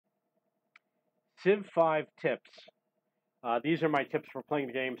Civ5 tips. These are my tips for playing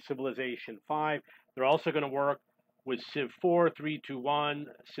the game Civilization 5. They're also going to work with Civ 4, 3, 2, 1,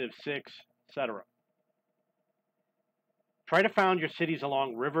 Civ 6, etc. Try to found your cities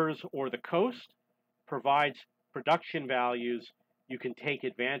along rivers or the coast. Provides production values you can take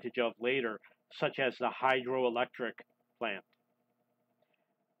advantage of later, such as the hydroelectric plant,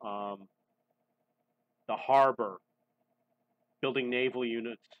 the harbor, building naval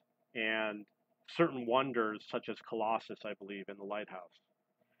units, and certain wonders such as Colossus, I believe, and the lighthouse.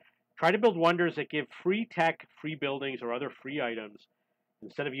 Try to build wonders that give free tech, free buildings, or other free items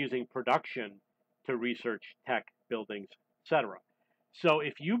instead of using production to research tech, buildings, etc. So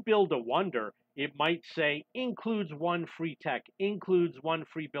if you build a wonder, it might say includes one free tech, includes one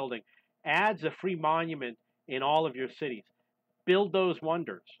free building, adds a free monument in all of your cities. Build those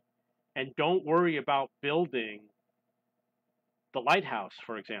wonders and don't worry about building the lighthouse,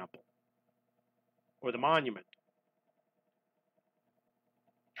 for example, or the monument.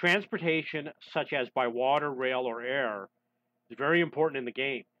 Transportation, such as by water, rail, or air, is very important in the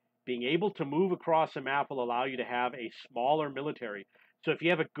game. Being able to move across the map will allow you to have a smaller military. So if you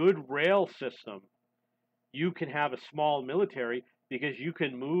have a good rail system, you can have a small military because you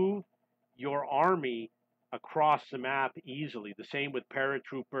can move your army across the map easily. The same with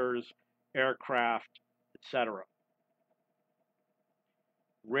paratroopers, aircraft, etc.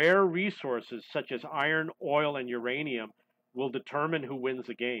 Rare resources such as iron, oil, and uranium will determine who wins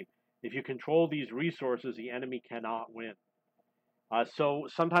the game. If you control these resources, the enemy cannot win. So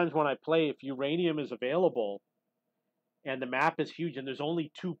sometimes when I play, if uranium is available and the map is huge and there's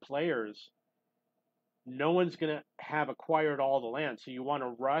only 2 players, no one's going to have acquired all the land. So you want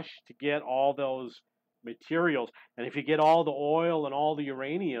to rush to get all those materials. And if you get all the oil and all the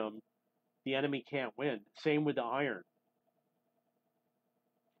uranium, the enemy can't win. Same with the iron.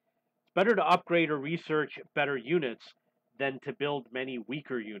 It's better to upgrade or research better units than to build many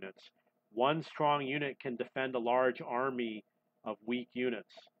weaker units. One strong unit can defend a large army of weak units,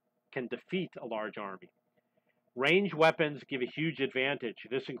 can defeat a large army. Range weapons give a huge advantage.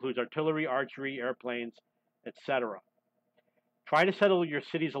 This includes artillery, archery, airplanes, etc. Try to settle your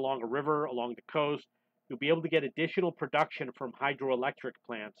cities along a river, along the coast. You'll be able to get additional production from hydroelectric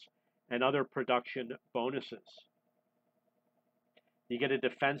plants and other production bonuses. You get a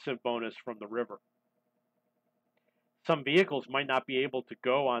defensive bonus from the river. Some vehicles might not be able to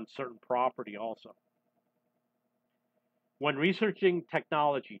go on certain property also. When researching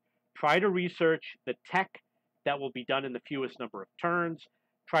technology, try to research the tech that will be done in the fewest number of turns.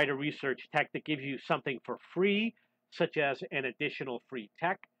 Try to research tech that gives you something for free, such as an additional free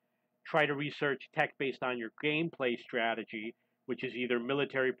tech. Try to research tech based on your gameplay strategy, which is either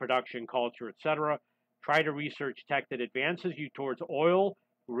military production, culture, etc. Try to research tech that advances you towards oil,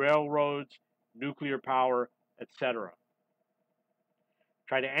 railroads, nuclear power, etc.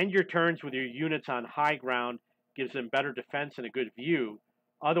 Try to end your turns with your units on high ground, gives them better defense and a good view.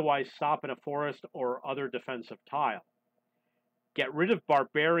 Otherwise, stop in a forest or other defensive tile. Get rid of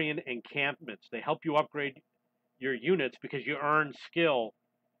barbarian encampments. They help you upgrade your units because you earn skill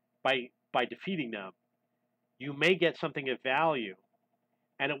by defeating them. You may get something of value,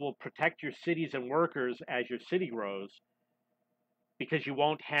 and it will protect your cities and workers as your city grows because you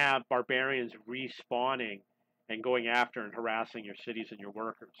won't have barbarians respawning and going after and harassing your cities and your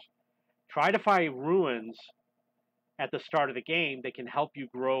workers. Try to find ruins at the start of the game that can help you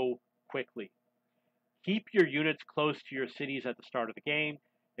grow quickly. Keep your units close to your cities at the start of the game.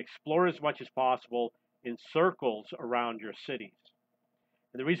 Explore as much as possible in circles around your cities.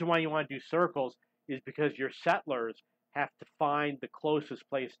 And the reason why you want to do circles is because your settlers have to find the closest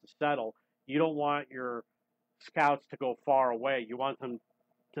place to settle. You don't want your scouts to go far away. You want them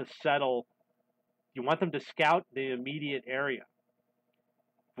to settle. You want them to scout the immediate area.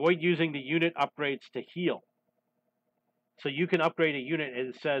 Avoid using the unit upgrades to heal. So you can upgrade a unit and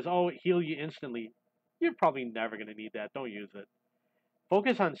it says, oh, it heal you instantly. You're probably never going to need that. Don't use it.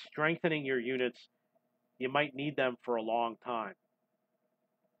 Focus on strengthening your units. You might need them for a long time.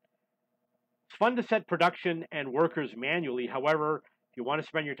 It's fun to set production and workers manually. However, if you want to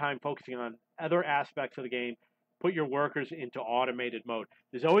spend your time focusing on other aspects of the game, put your workers into automated mode.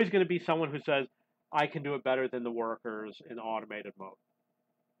 There's always going to be someone who says, I can do it better than the workers in automated mode.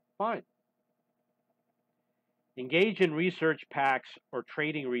 Fine. Engage in research packs or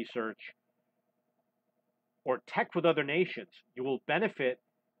trading research or tech with other nations. You will benefit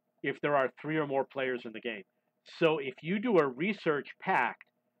if there are 3 or more players in the game. So if you do a research pact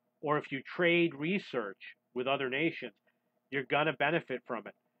or if you trade research with other nations, you're going to benefit from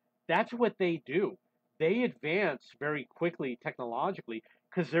it. That's what they do. They advance very quickly technologically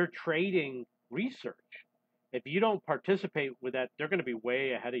because they're trading research. If you don't participate with that, they're going to be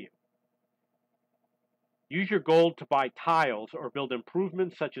way ahead of you. Use your gold to buy tiles or build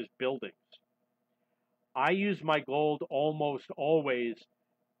improvements such as buildings. I use my gold almost always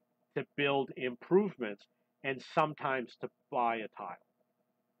to build improvements and sometimes to buy a tile.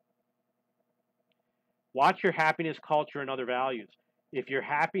 Watch your happiness, culture, and other values. If your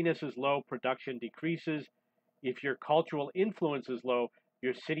happiness is low, production decreases. If your cultural influence is low,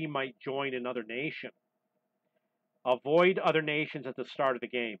 your city might join another nation. Avoid other nations at the start of the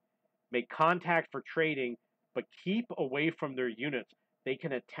game. Make contact for trading, but keep away from their units. They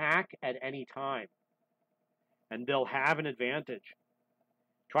can attack at any time, and they'll have an advantage.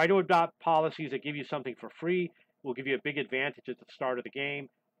 Try to adopt policies that give you something for free, will give you a big advantage at the start of the game.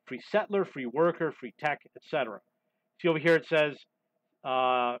 Free settler, free worker, free tech, etc. See over here it says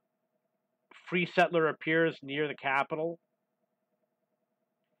free settler appears near the capital.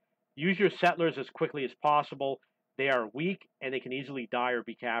 Use your settlers as quickly as possible. They are weak and they can easily die or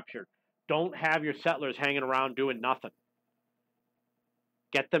be captured. Don't have your settlers hanging around doing nothing.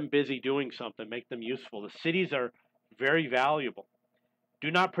 Get them busy doing something. Make them useful. The cities are very valuable.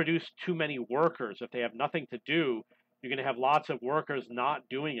 Do not produce too many workers. If they have nothing to do, you're going to have lots of workers not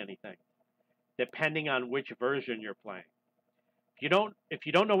doing anything, depending on which version you're playing. If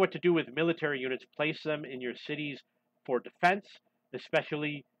you don't know what to do with military units, place them in your cities for defense,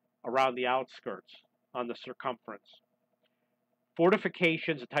 especially around the outskirts on the circumference.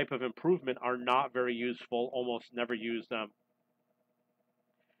 Fortifications, a type of improvement, are not very useful. Almost never use them.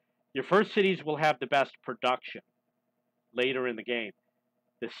 Your first cities will have the best production later in the game.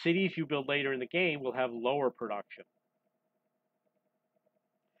 The cities you build later in the game will have lower production.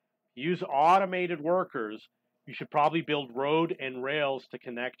 Use automated workers. You should probably build road and rails to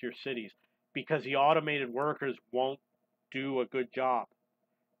connect your cities because the automated workers won't do a good job.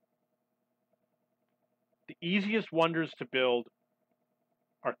 The easiest wonders to build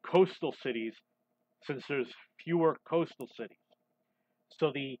are coastal cities since there's fewer coastal cities.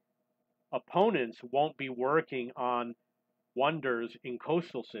 So the opponents won't be working on wonders in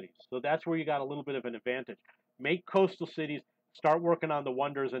coastal cities. So that's where you got a little bit of an advantage. Make coastal cities, start working on the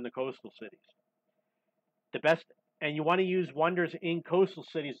wonders in the coastal cities. And you want to use wonders in coastal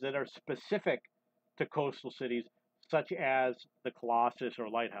cities that are specific to coastal cities, such as the Colossus or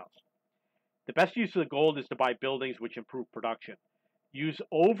Lighthouse. The best use of the gold is to buy buildings which improve production. Use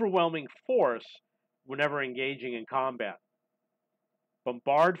overwhelming force whenever engaging in combat.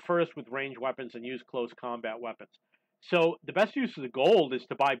 Bombard first with ranged weapons and use close combat weapons. So the best use of the gold is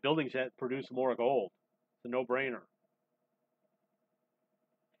to buy buildings that produce more gold. It's a no-brainer.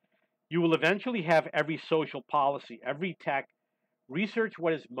 You will eventually have every social policy, every tech. Research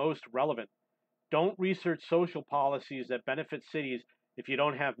what is most relevant. Don't research social policies that benefit cities if you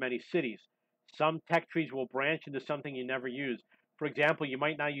don't have many cities. Some tech trees will branch into something you never use. For example, you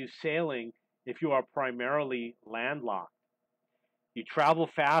might not use sailing if you are primarily landlocked. You travel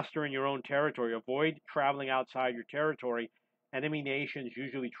faster in your own territory. Avoid traveling outside your territory. Enemy nations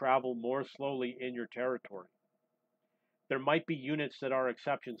usually travel more slowly in your territory. There might be units that are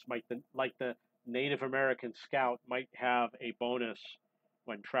exceptions, like the Native American Scout might have a bonus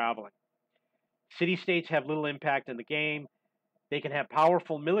when traveling. City-states have little impact in the game. They can have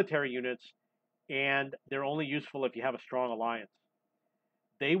powerful military units, and they're only useful if you have a strong alliance.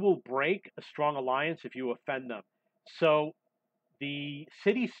 They will break a strong alliance if you offend them. So the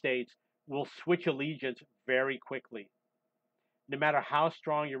city-states will switch allegiance very quickly. No matter how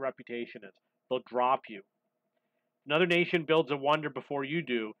strong your reputation is, they'll drop you. Another nation builds a wonder before you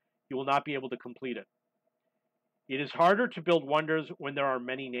do, you will not be able to complete it. It is harder to build wonders when there are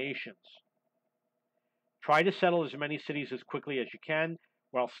many nations. Try to settle as many cities as quickly as you can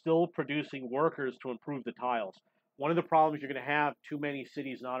while still producing workers to improve the tiles. One of the problems you're going to have, too many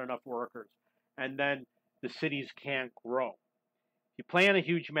cities, not enough workers, and then the cities can't grow. If you play on a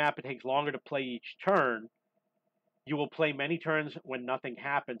huge map, it takes longer to play each turn. You will play many turns when nothing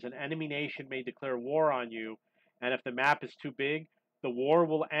happens. An enemy nation may declare war on you, and if the map is too big, the war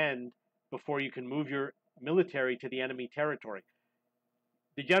will end before you can move your military to the enemy territory.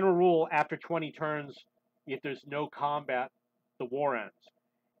 The general rule, after 20 turns, if there's no combat, the war ends.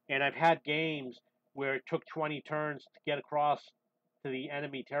 And I've had games where it took 20 turns to get across to the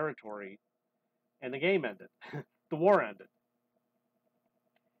enemy territory, and the game ended. The war ended.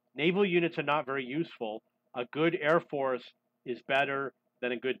 Naval units are not very useful. A good Air Force is better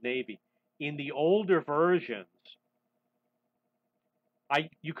than a good Navy. In the older versions,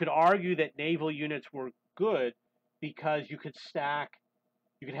 you could argue that naval units were good because you could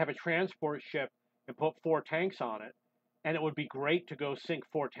have a transport ship and put 4 tanks on it, and it would be great to go sink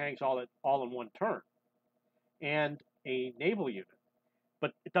 4 tanks all in one turn and a naval unit.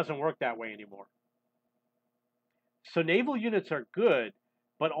 But it doesn't work that way anymore. So naval units are good,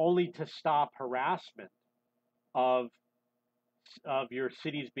 but only to stop harassment of your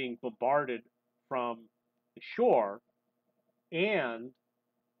cities being bombarded from the shore, and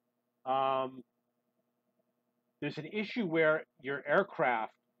there's an issue where your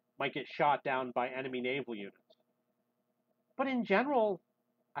aircraft might get shot down by enemy naval units. But in general,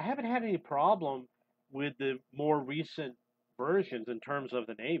 I haven't had any problem with the more recent versions in terms of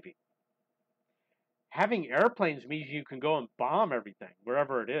the Navy. Having airplanes means you can go and bomb everything,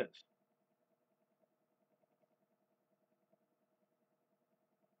 wherever it is.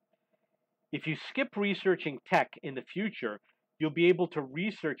 If you skip researching tech in the future, you'll be able to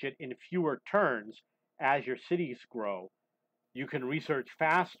research it in fewer turns as your cities grow. You can research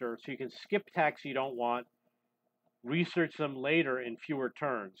faster, so you can skip techs you don't want, research them later in fewer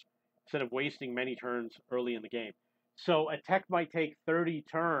turns, instead of wasting many turns early in the game. So a tech might take 30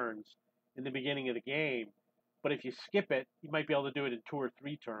 turns in the beginning of the game, but if you skip it, you might be able to do it in 2 or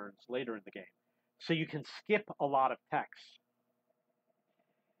 3 turns later in the game. So you can skip a lot of techs.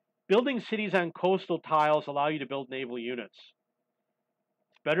 Building cities on coastal tiles allow you to build naval units.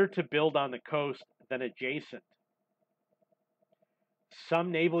 It's better to build on the coast than adjacent.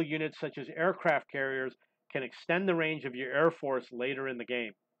 Some naval units, such as aircraft carriers, can extend the range of your air force later in the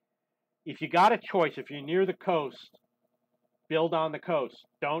game. If you got a choice, if you're near the coast, build on the coast.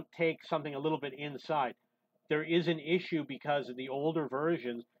 Don't take something a little bit inside. There is an issue because of the older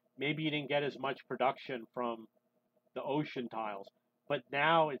versions, maybe you didn't get as much production from the ocean tiles, but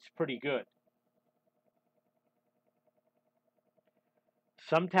now it's pretty good.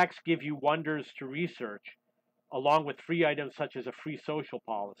 Some techs give you wonders to research, along with free items such as a free social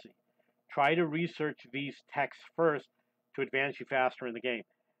policy. Try to research these techs first to advance you faster in the game.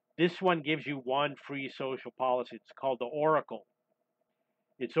 This one gives you one free social policy. It's called the Oracle.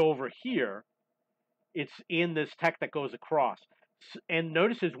 It's over here. It's in this tech that goes across. And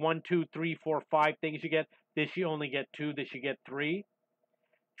notice there's 1, 2, 3, 4, 5 things you get. This you only get 2. This you get 3.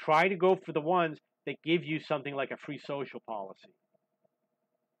 Try to go for the ones that give you something like a free social policy.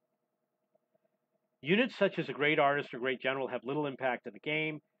 Units such as a great artist or great general have little impact in the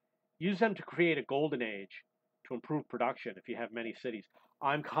game. Use them to create a golden age to improve production if you have many cities.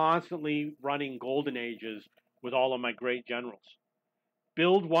 I'm constantly running golden ages with all of my great generals.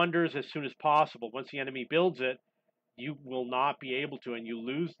 Build wonders as soon as possible. Once the enemy builds it, you will not be able to, and you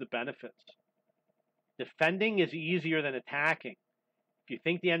lose the benefits. Defending is easier than attacking. If you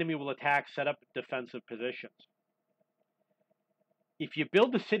think the enemy will attack, set up defensive positions. If you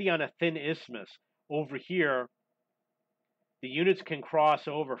build the city on a thin isthmus, over here, the units can cross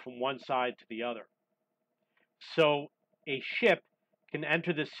over from one side to the other. So a ship can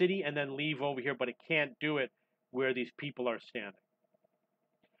enter the city and then leave over here, but it can't do it where these people are standing.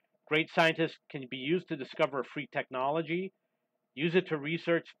 Great scientists can be used to discover free technology. Use it to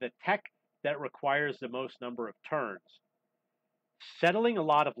research the tech that requires the most number of turns. Settling a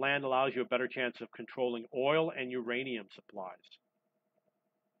lot of land allows you a better chance of controlling oil and uranium supplies.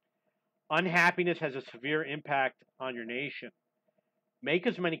 Unhappiness has a severe impact on your nation. Make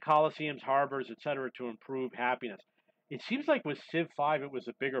as many coliseums, harbors, etc. to improve happiness. It seems like with Civ5 it was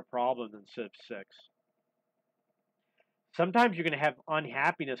a bigger problem than Civ6. Sometimes you're going to have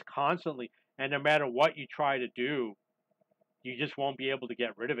unhappiness constantly, and no matter what you try to do, you just won't be able to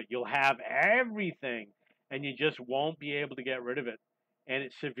get rid of it. You'll have everything, and you just won't be able to get rid of it, and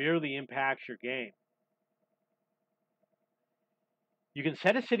it severely impacts your game. You can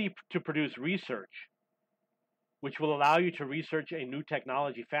set a city to produce research, which will allow you to research a new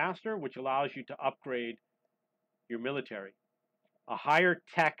technology faster, which allows you to upgrade your military. A higher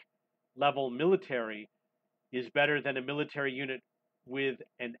tech level military is better than a military unit with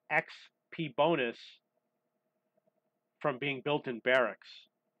an XP bonus from being built in barracks.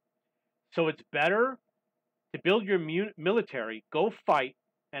 So it's better to build your military, go fight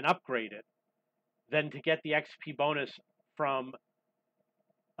and upgrade it, than to get the XP bonus from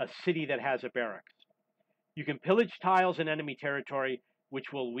a city that has a barracks. You can pillage tiles in enemy territory,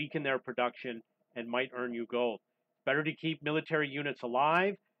 which will weaken their production and might earn you gold. Better to keep military units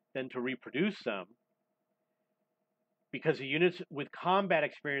alive than to reproduce them, because the units with combat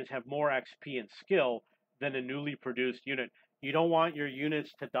experience have more XP and skill than a newly produced unit. You don't want your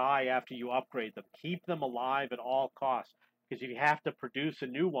units to die after you upgrade them. Keep them alive at all costs, because if you have to produce a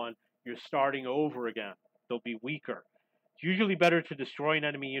new one, you're starting over again. They'll be weaker. It's usually better to destroy an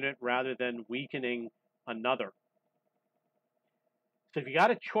enemy unit rather than weakening another. So if you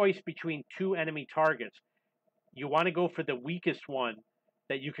got a choice between 2 enemy targets, you want to go for the weakest one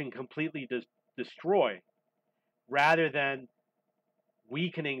that you can completely destroy rather than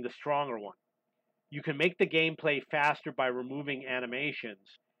weakening the stronger one. You can make the gameplay faster by removing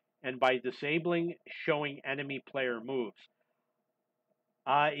animations and by disabling showing enemy player moves.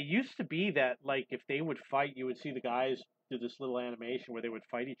 It used to be that, like, if they would fight, you would see the guys do this little animation where they would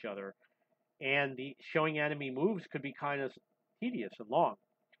fight each other, and the showing enemy moves could be kind of tedious and long.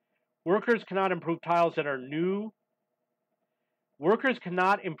 Workers cannot improve tiles that are new. Workers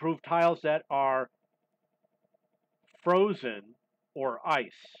cannot improve tiles that are frozen or ice.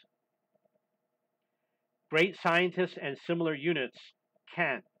 Great scientists and similar units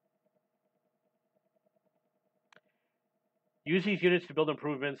can. Use these units to build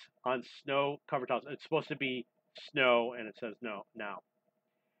improvements on snow-covered tiles. It's supposed to be snow, and it says no now.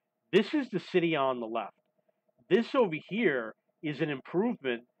 This is the city on the left. This over here is an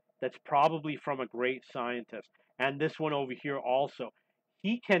improvement that's probably from a great scientist. And this one over here also.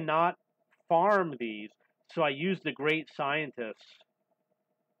 He cannot farm these, so I use the great scientist.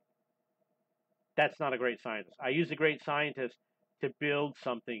 That's not a great scientist. I use the great scientist to build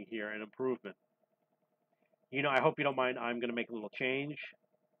something here, an improvement. You know, I hope you don't mind. I'm going to make a little change.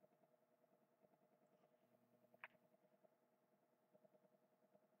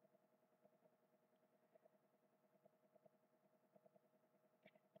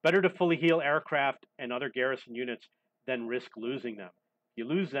 Better to fully heal aircraft and other garrison units than risk losing them. If you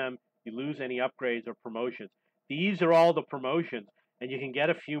lose them, you lose any upgrades or promotions. These are all the promotions, and you can get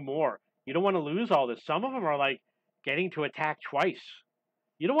a few more. You don't want to lose all this. Some of them are like getting to attack twice.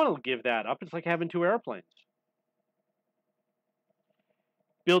 You don't want to give that up. It's like having 2 airplanes.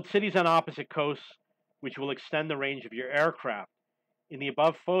 Build cities on opposite coasts, which will extend the range of your aircraft. In the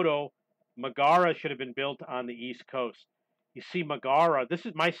above photo, Megara should have been built on the east coast. You see Megara, this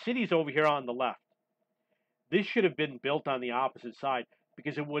is my city's over here on the left. This should have been built on the opposite side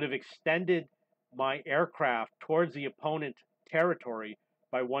because it would have extended my aircraft towards the opponent territory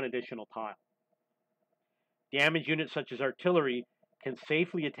by 1 additional tile. Damage units such as artillery can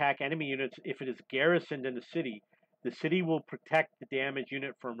safely attack enemy units if it is garrisoned in the city. The city will protect the damage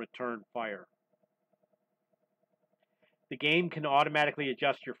unit from return fire. The game can automatically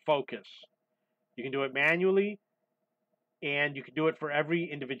adjust your focus. You can do it manually, and you can do it for every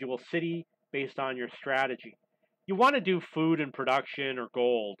individual city based on your strategy. You want to do food and production or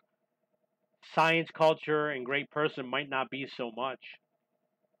gold. Science, culture, and great person might not be so much.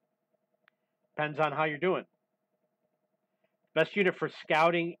 Depends on how you're doing. Best unit for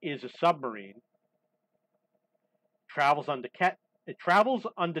scouting is a submarine. It travels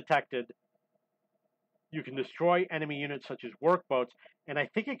undetected. You can destroy enemy units such as workboats, and I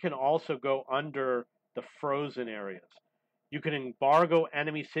think it can also go under the frozen areas. You can embargo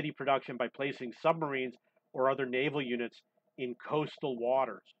enemy city production by placing submarines or other naval units in coastal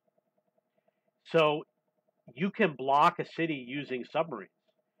waters. So you can block a city using submarines.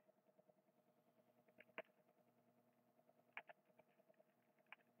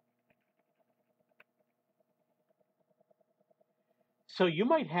 So you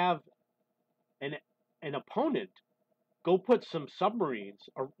might have an opponent go put some submarines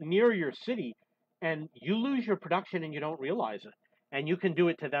near your city, and you lose your production and you don't realize it. And you can do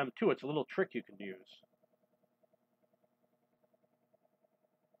it to them too. It's a little trick you can use.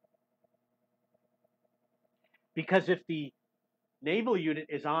 Because if the naval unit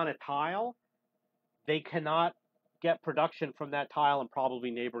is on a tile, they cannot get production from that tile and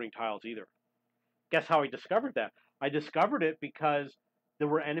probably neighboring tiles either. Guess how I discovered that? I discovered it because there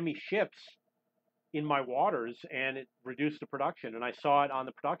were enemy ships in my waters, and it reduced the production, and I saw it on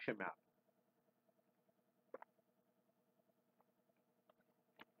the production map.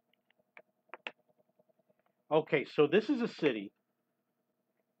 Okay, so this is a city.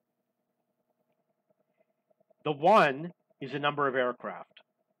 The 1 is a number of aircraft.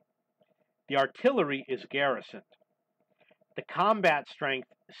 The artillery is garrisoned. The combat strength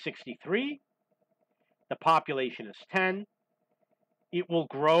is 63. The population is 10. It will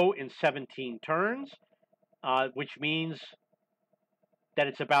grow in 17 turns, which means that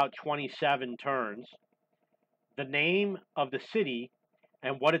it's about 27 turns. The name of the city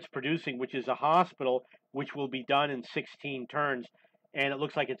and what it's producing, which is a hospital, which will be done in 16 turns, and it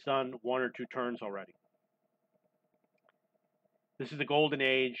looks like it's done 1 or 2 turns already. This is the golden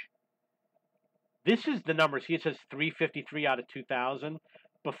age. This is the number. See, it says 353 out of 2,000.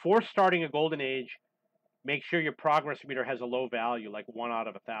 Before starting a golden age, make sure your progress meter has a low value, like 1 out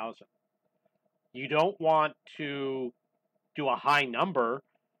of 1,000. You don't want to do a high number,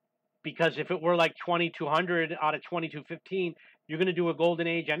 because if it were like 2,200 out of 2,215, you're going to do a golden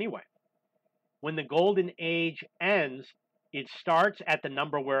age anyway. When the golden age ends, it starts at the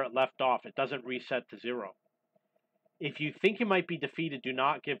number where it left off. It doesn't reset to 0. If you think you might be defeated, do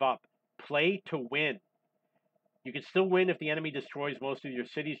not give up. Play to win. You can still win if the enemy destroys most of your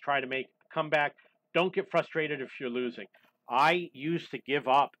cities. Try to make a comeback. Don't get frustrated if you're losing. I used to give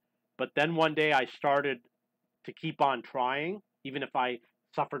up, but then one day I started to keep on trying, even if I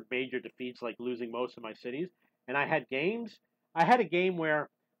suffered major defeats like losing most of my cities. And I had games. I had a game where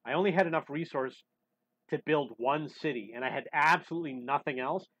I only had enough resource to build one city, and I had absolutely nothing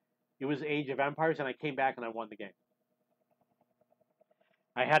else. It was Age of Empires, and I came back and I won the game.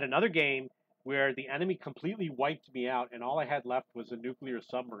 I had another game where the enemy completely wiped me out, and all I had left was a nuclear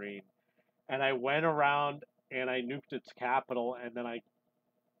submarine. And I went around and I nuked its capital, and then I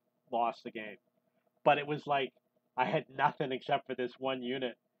lost the game. But it was like I had nothing except for this one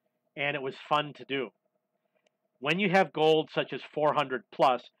unit, and it was fun to do. When you have gold such as 400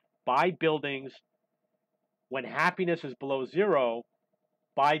 plus, buy buildings. When happiness is below 0,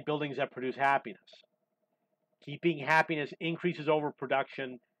 buy buildings that produce happiness. Keeping happiness increases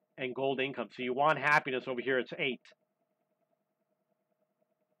overproduction and gold income. So you want happiness over here, it's 8.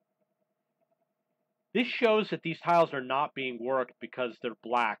 This shows that these tiles are not being worked because they're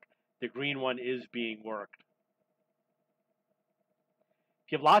black. The green one is being worked.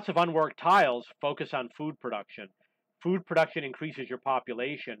 If you have lots of unworked tiles, focus on food production. Food production increases your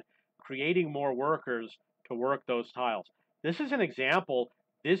population, creating more workers to work those tiles. This is an example.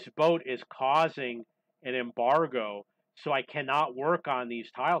 This boat is causing an embargo, so I cannot work on these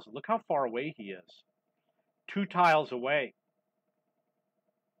tiles. Look how far away he is. 2 tiles away.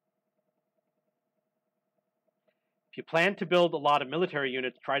 If you plan to build a lot of military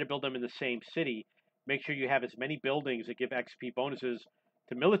units, try to build them in the same city. Make sure you have as many buildings that give XP bonuses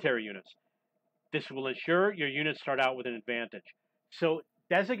to military units. This will ensure your units start out with an advantage. So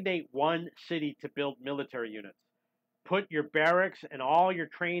designate one city to build military units. Put your barracks and all your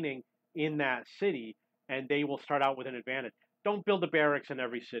training in that city, and they will start out with an advantage. Don't build a barracks in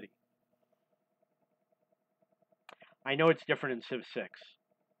every city. I know it's different in Civ 6.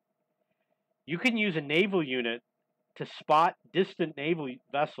 You can use a naval unit to spot distant naval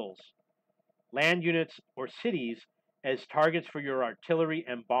vessels, land units, or cities as targets for your artillery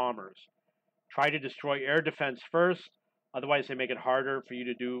and bombers. Try to destroy air defense first, otherwise they make it harder for you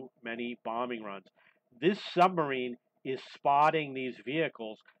to do many bombing runs. This submarine is spotting these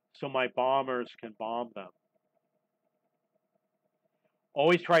vehicles so my bombers can bomb them.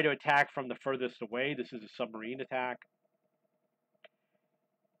 Always try to attack from the furthest away. This is a submarine attack.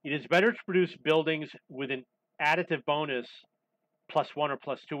 It is better to produce buildings with an additive bonus +1 or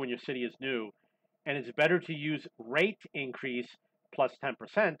 +2 when your city is new, and it's better to use rate increase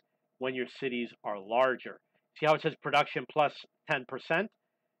 +10% when your cities are larger. See how it says production +10%?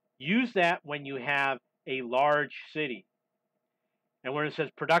 Use that when you have a large city. And when it says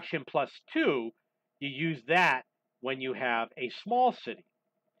production +2, you use that when you have a small city.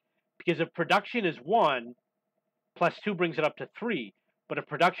 Because if production is 1, +2 brings it up to 3. But if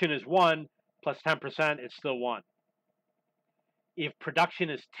production is 1 +10%, it's still 1. If production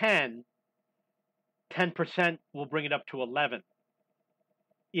is 10, 10% will bring it up to 11.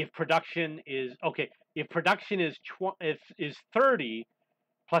 If production is, if production is 30,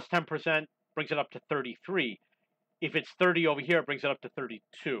 +10% brings it up to 33. If it's 30 over here, it brings it up to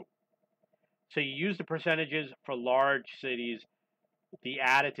 32. So you use the percentages for large cities, the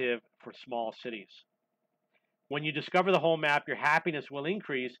additive for small cities. When you discover the whole map, your happiness will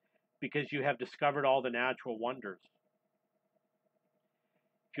increase because you have discovered all the natural wonders.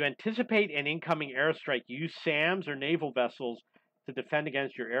 If you anticipate an incoming airstrike, use SAMs or naval vessels to defend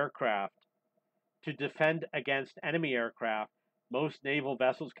against your aircraft. To defend against enemy aircraft, most naval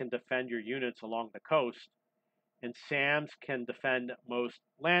vessels can defend your units along the coast, and SAMs can defend most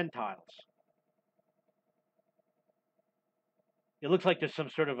land tiles. It looks like there's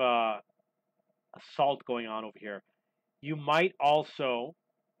some sort of assault going on over here. You might also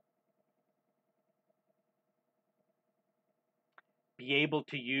be able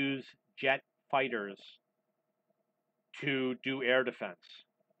to use jet fighters to do air defense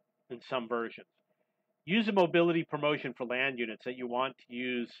in some versions. Use a mobility promotion for land units that you want to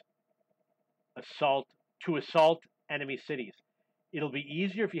use to assault enemy cities. It'll be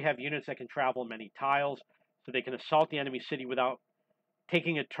easier if you have units that can travel many tiles, so they can assault the enemy city without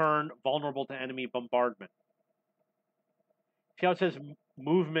taking a turn vulnerable to enemy bombardment. See how it says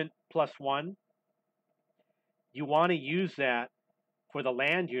movement +1? You want to use that for the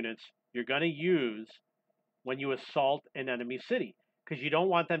land units you're going to use when you assault an enemy city, because you don't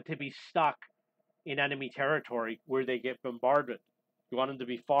want them to be stuck in enemy territory where they get bombarded. You want them to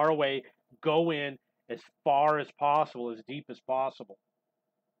be far away go in as far as possible, as deep as possible.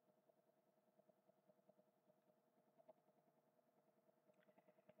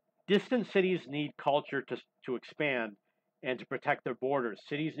 Distant cities need culture to expand and to protect their borders.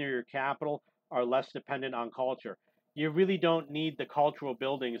 Cities near your capital are less dependent on culture. You really don't need the cultural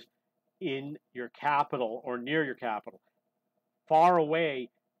buildings in your capital or near your capital. Far away,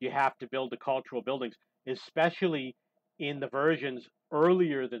 you have to build the cultural buildings, especially in the versions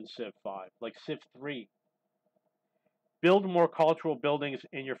earlier than Civ 5, like Civ 3. Build more cultural buildings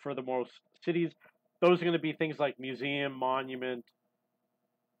in your furthermost cities. Those are going to be things like museum, monument,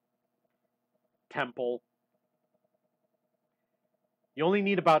 temple. You only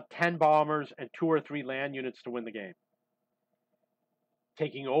need about 10 bombers and 2 or 3 land units to win the game,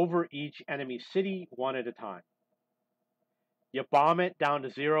 taking over each enemy city one at a time. You bomb it down to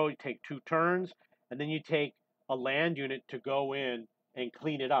 0, you take 2 turns, and then you take a land unit to go in and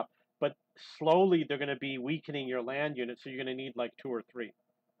clean it up. But slowly they're going to be weakening your land unit, so you're going to need like 2 or 3. If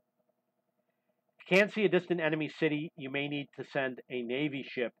you can't see a distant enemy city, you may need to send a Navy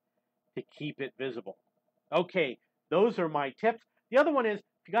ship to keep it visible. Okay, those are my tips. The other one is,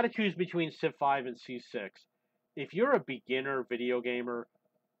 if you got to choose between Civ 5 and C6, if you're a beginner video gamer,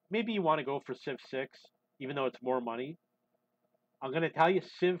 maybe you want to go for Civ 6, even though it's more money. I'm going to tell you,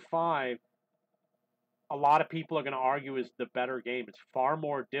 Civ 5, a lot of people are going to argue is the better game. It's far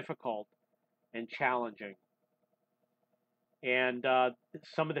more difficult and challenging. And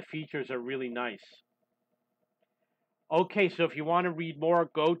some of the features are really nice. Okay, so if you want to read more,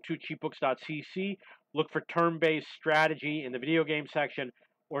 go to cheapbooks.cc, look for turn-based strategy in the video game section,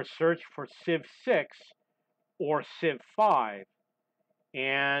 or search for Civ 6 or Civ 5.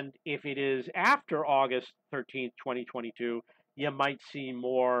 And if it is after August 13th, 2022, you might see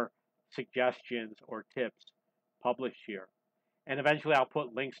more suggestions or tips published here. And eventually I'll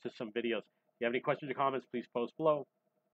put links to some videos. If you have any questions or comments, please post below.